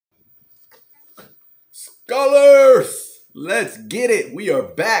Scholars, let's get it. We are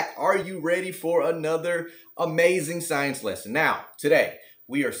back. Are you ready for another amazing science lesson? Now, today,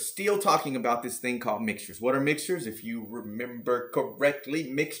 we are still talking about this thing called mixtures. What are mixtures? If you remember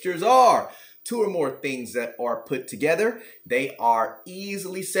correctly, mixtures are two or more things that are put together. They are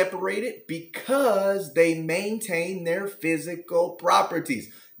easily separated because they maintain their physical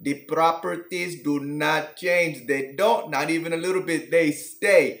properties. The properties do not change. They don't, not even a little bit. They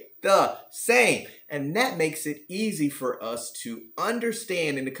stay the same. And that makes it easy for us to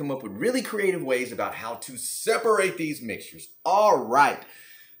understand and to come up with really creative ways about how to separate these mixtures. All right.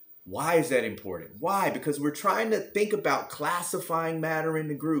 Why is that important? Why? Because we're trying to think about classifying matter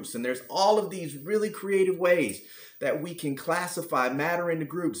into groups, and there's all of these really creative ways that we can classify matter into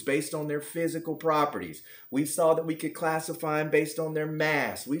groups based on their physical properties. We saw that we could classify them based on their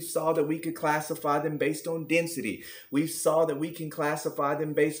mass. We saw that we could classify them based on density. We saw that we can classify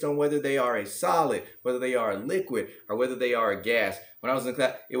them based on whether they are a solid, whether they are a liquid, or whether they are a gas. When I was in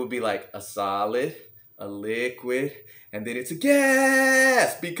class, it would be like a solid, a liquid, and then it's a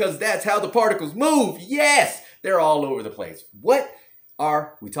gas, because that's how the particles move. Yes, they're all over the place. What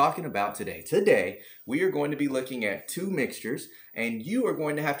are we talking about today? Today, we are going to be looking at two mixtures, and you are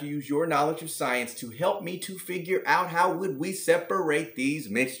going to have to use your knowledge of science to help me to figure out how would we separate these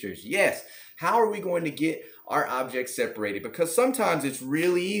mixtures. Yes, how are we going to get our objects separated? Because sometimes it's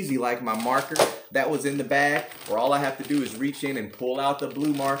really easy, like my marker that was in the bag, where all I have to do is reach in and pull out the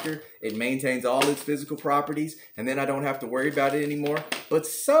blue marker. It maintains all its physical properties, and then I don't have to worry about it anymore. But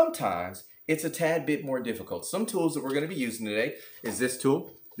sometimes it's a tad bit more difficult. Some tools that we're going to be using today is this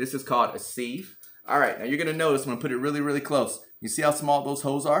tool. This is called a sieve. All right, now you're going to notice I'm going to put it really, really close. You see how small those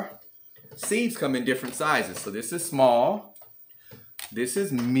holes are? Sieves come in different sizes. So this is small, this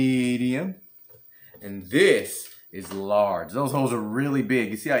is medium, and this is large. Those holes are really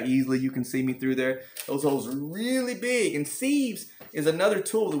big. You see how easily you can see me through there? Those holes are really big. And sieves is another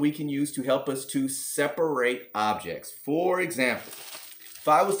tool that we can use to help us to separate objects. For example, if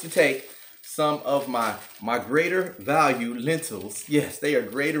I was to take some of my greater value lentils, yes, they are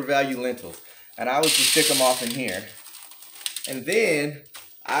greater value lentils, and I was to stick them off in here, and then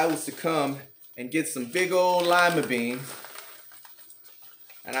I was to come and get some big old lima beans,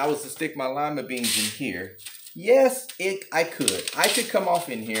 and I was to stick my lima beans in here. Yes, I could come off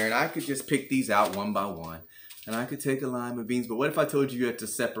in here and I could just pick these out one by one, and I could take a lima beans. But what if I told you had to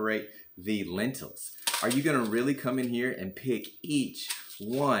separate the lentils? Are you gonna really come in here and pick each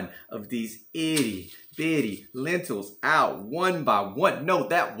one of these itty bitty lentils out one by one? No,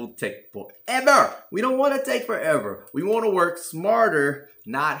 that will take forever. We don't want to take forever. We want to work smarter,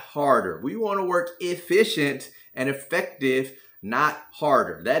 not harder. We want to work efficient and effective, not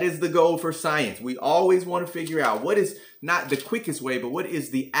harder. That is the goal for science. We always want to figure out what is not the quickest way, but what is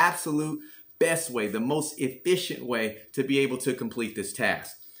the absolute best way, the most efficient way to be able to complete this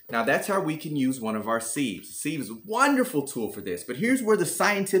task. Now that's how we can use one of our sieves. Sieve is a wonderful tool for this, but here's where the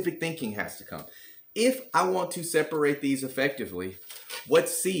scientific thinking has to come. If I want to separate these effectively, what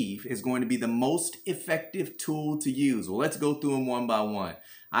sieve is going to be the most effective tool to use? Well, let's go through them one by one.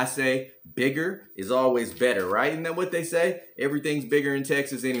 I say bigger is always better, right? Isn't that what they say? Everything's bigger in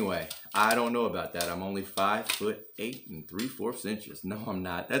Texas anyway. I don't know about that. I'm only 5'8" and 3/4 inches. No, I'm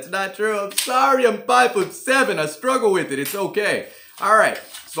not. That's not true. I'm sorry. I'm 5'7". I struggle with it. It's okay. All right.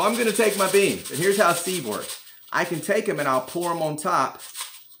 So I'm going to take my beans, and here's how a sieve works. I can take them and I'll pour them on top.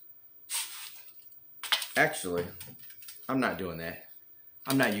 Actually, I'm not doing that.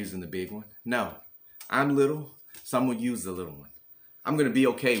 I'm not using the big one. No, I'm little, so I'm going to use the little one. I'm going to be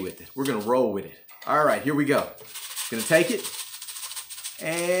okay with it. We're going to roll with it. All right, here we go. Going to take it.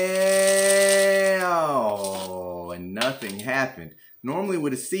 And, oh, and nothing happened. Normally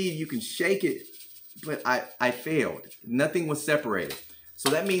with a sieve, you can shake it, but I failed. Nothing was separated. So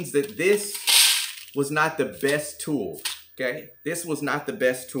that means that this was not the best tool, okay? This was not the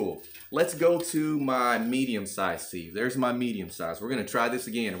best tool. Let's go to my medium-sized sieve. There's my medium size. We're going to try this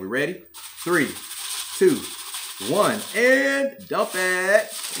again. Are we ready? 3, 2, 1, and dump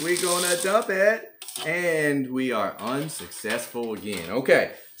it. We're going to dump it. And we are unsuccessful again.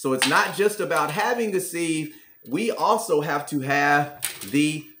 Okay, so it's not just about having the sieve. We also have to have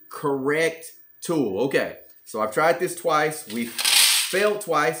the correct tool. Okay, so I've tried this twice. We failed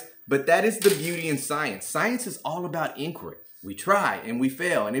twice, but that is the beauty in science. Science is all about inquiry. We try and we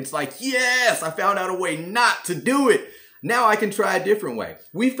fail, and it's like, yes, I found out a way not to do it. Now I can try a different way.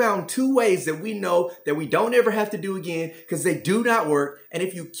 We found 2 ways that we know that we don't ever have to do again because they do not work. And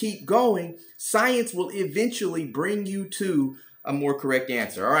if you keep going, science will eventually bring you to a more correct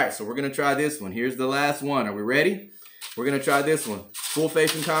answer. All right, so we're going to try this one. Here's the last one. Are we ready? We're going to try this one. Full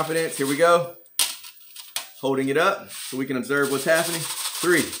faith and confidence. Here we go. Holding it up so we can observe what's happening.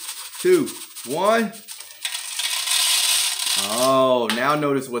 3, 2, 1. Oh, now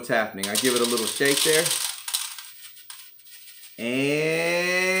notice what's happening. I give it a little shake there.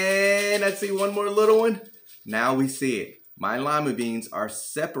 And I see one more little one. Now we see it. My lima beans are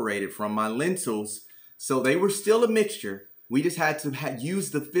separated from my lentils, so they were still a mixture. We just had to use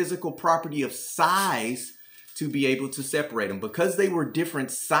the physical property of size to be able to separate them. Because they were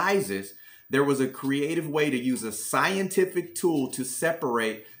different sizes, there was a creative way to use a scientific tool to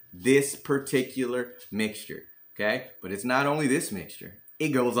separate this particular mixture, okay? But it's not only this mixture. It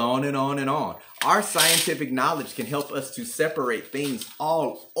goes on and on and on. Our scientific knowledge can help us to separate things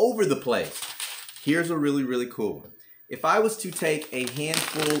all over the place. Here's a really, really cool one. If I was to take a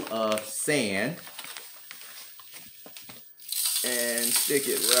handful of sand and stick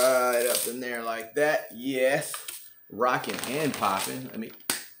it right up in there like that, yes, rocking and popping. Let me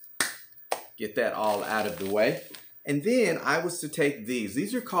get that all out of the way. And then I was to take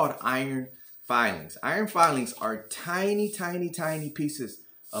these are called iron filings. Iron filings are tiny, tiny, tiny pieces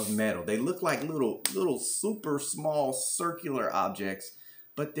of metal. They look like little super small circular objects,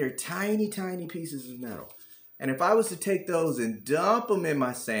 but they're tiny, tiny pieces of metal. And if I was to take those and dump them in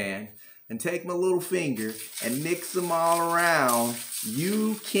my sand and take my little finger and mix them all around,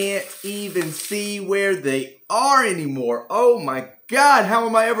 you can't even see where they are anymore. Oh my God, how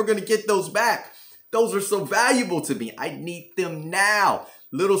am I ever going to get those back? Those are so valuable to me. I need them now.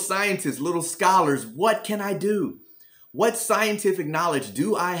 Little scientists, little scholars, what can I do? What scientific knowledge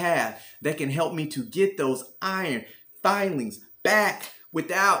do I have that can help me to get those iron filings back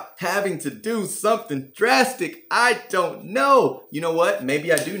without having to do something drastic? I don't know. You know what?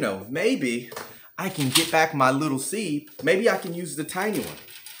 Maybe I do know. Maybe I can get back my little sieve. Maybe I can use the tiny one.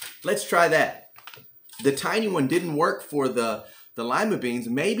 Let's try that. The tiny one didn't work for the lima beans.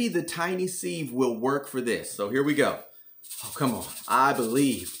 Maybe the tiny sieve will work for this. So here we go. Oh, come on. I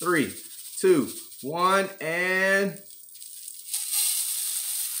believe. 3, 2, 1, and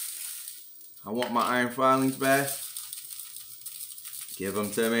I want my iron filings back. Give them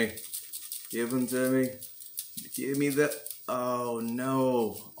to me. Give them to me. Give me the... Oh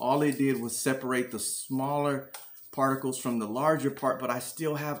no. All it did was separate the smaller particles from the larger part, but I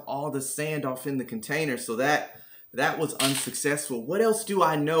still have all the sand off in the container, so that was unsuccessful. What else do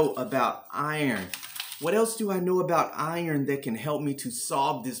I know about iron? What else do I know about iron that can help me to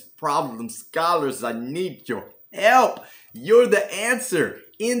solve this problem? Scholars, I need your help. You're the answer.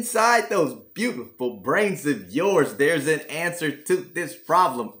 Inside those beautiful brains of yours, there's an answer to this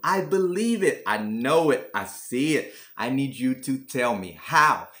problem. I believe it. I know it. I see it. I need you to tell me,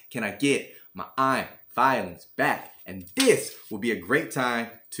 how can I get my iron filings back? And this will be a great time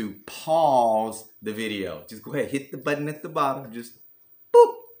to pause the video. Just go ahead, hit the button at the bottom. Just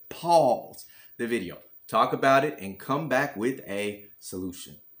boop, pause the video. Talk about it and come back with a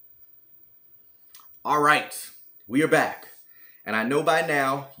solution. All right, we are back. And I know by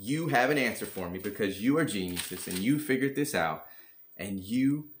now you have an answer for me because you are geniuses and you figured this out and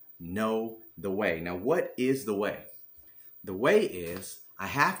you know the way. Now, what is the way? The way is I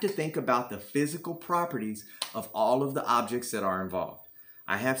have to think about the physical properties of all of the objects that are involved.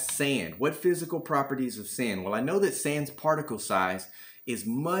 I have sand. What physical properties of sand? Well, I know that sand's particle size is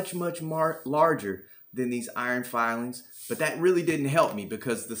much, much larger than these iron filings, but that really didn't help me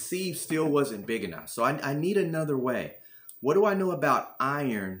because the sieve still wasn't big enough. So I need another way. What do I know about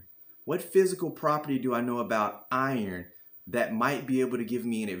iron? What physical property do I know about iron that might be able to give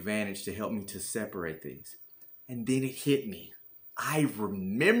me an advantage to help me to separate these? And then it hit me. I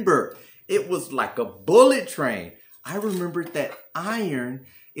remember. It was like a bullet train. I remembered that iron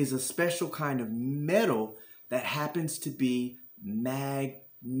is a special kind of metal that happens to be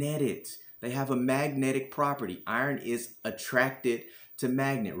magnetic. They have a magnetic property. Iron is attracted to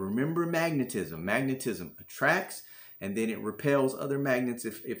magnet. Remember magnetism. Magnetism attracts and then it repels other magnets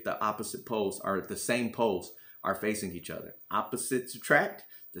if the opposite poles are the same poles are facing each other. Opposites attract,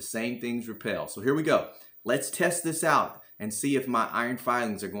 the same things repel. So here we go. Let's test this out and see if my iron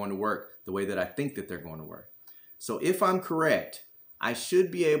filings are going to work the way that I think that they're going to work. So if I'm correct, I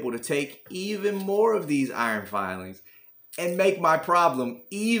should be able to take even more of these iron filings and make my problem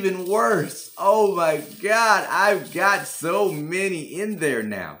even worse. Oh my God, I've got so many in there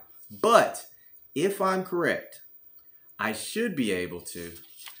now. But if I'm correct, I should be able to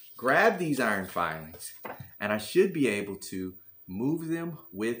grab these iron filings and I should be able to move them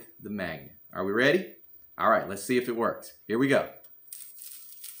with the magnet. Are we ready? All right, let's see if it works. Here we go.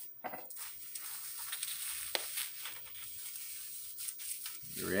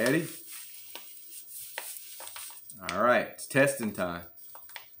 You ready? All right, it's testing time.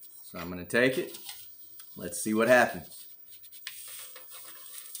 So I'm going to take it, Let's see what happens.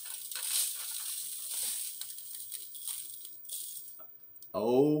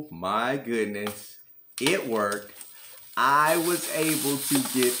 Oh my goodness. It worked. I was able to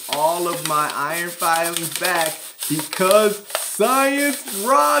get all of my iron filings back because science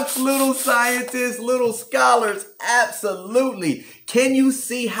rocks, little scientists, little scholars. Absolutely. Can you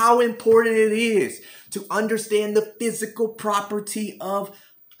see how important it is to understand the physical property of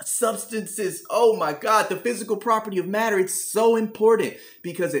substances? Oh my God, the physical property of matter. It's so important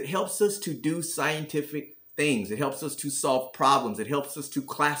because it helps us to do scientific things. It helps us to solve problems. It helps us to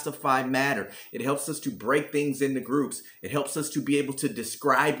classify matter. It helps us to break things into groups. It helps us to be able to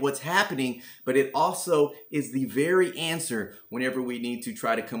describe what's happening, but it also is the very answer whenever we need to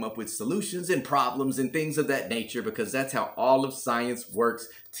try to come up with solutions and problems and things of that nature, because that's how all of science works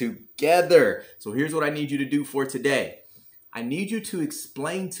together. So here's what I need you to do for today. I need you to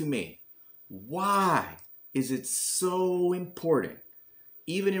explain to me, why is it so important,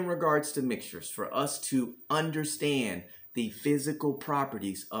 even in regards to mixtures, for us to understand the physical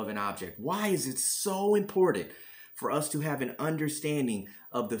properties of an object? Why is it so important for us to have an understanding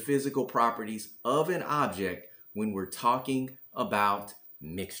of the physical properties of an object when we're talking about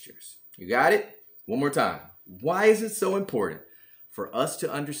mixtures? You got it? One more time. Why is it so important for us to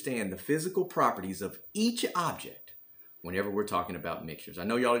understand the physical properties of each object whenever we're talking about mixtures? I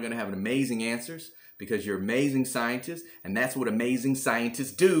know y'all are going to have amazing answers because you're amazing scientists, and that's what amazing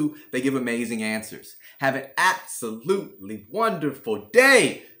scientists do. They give amazing answers. Have an absolutely wonderful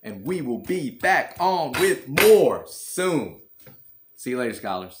day, and we will be back on with more soon. See you later,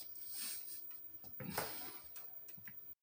 scholars.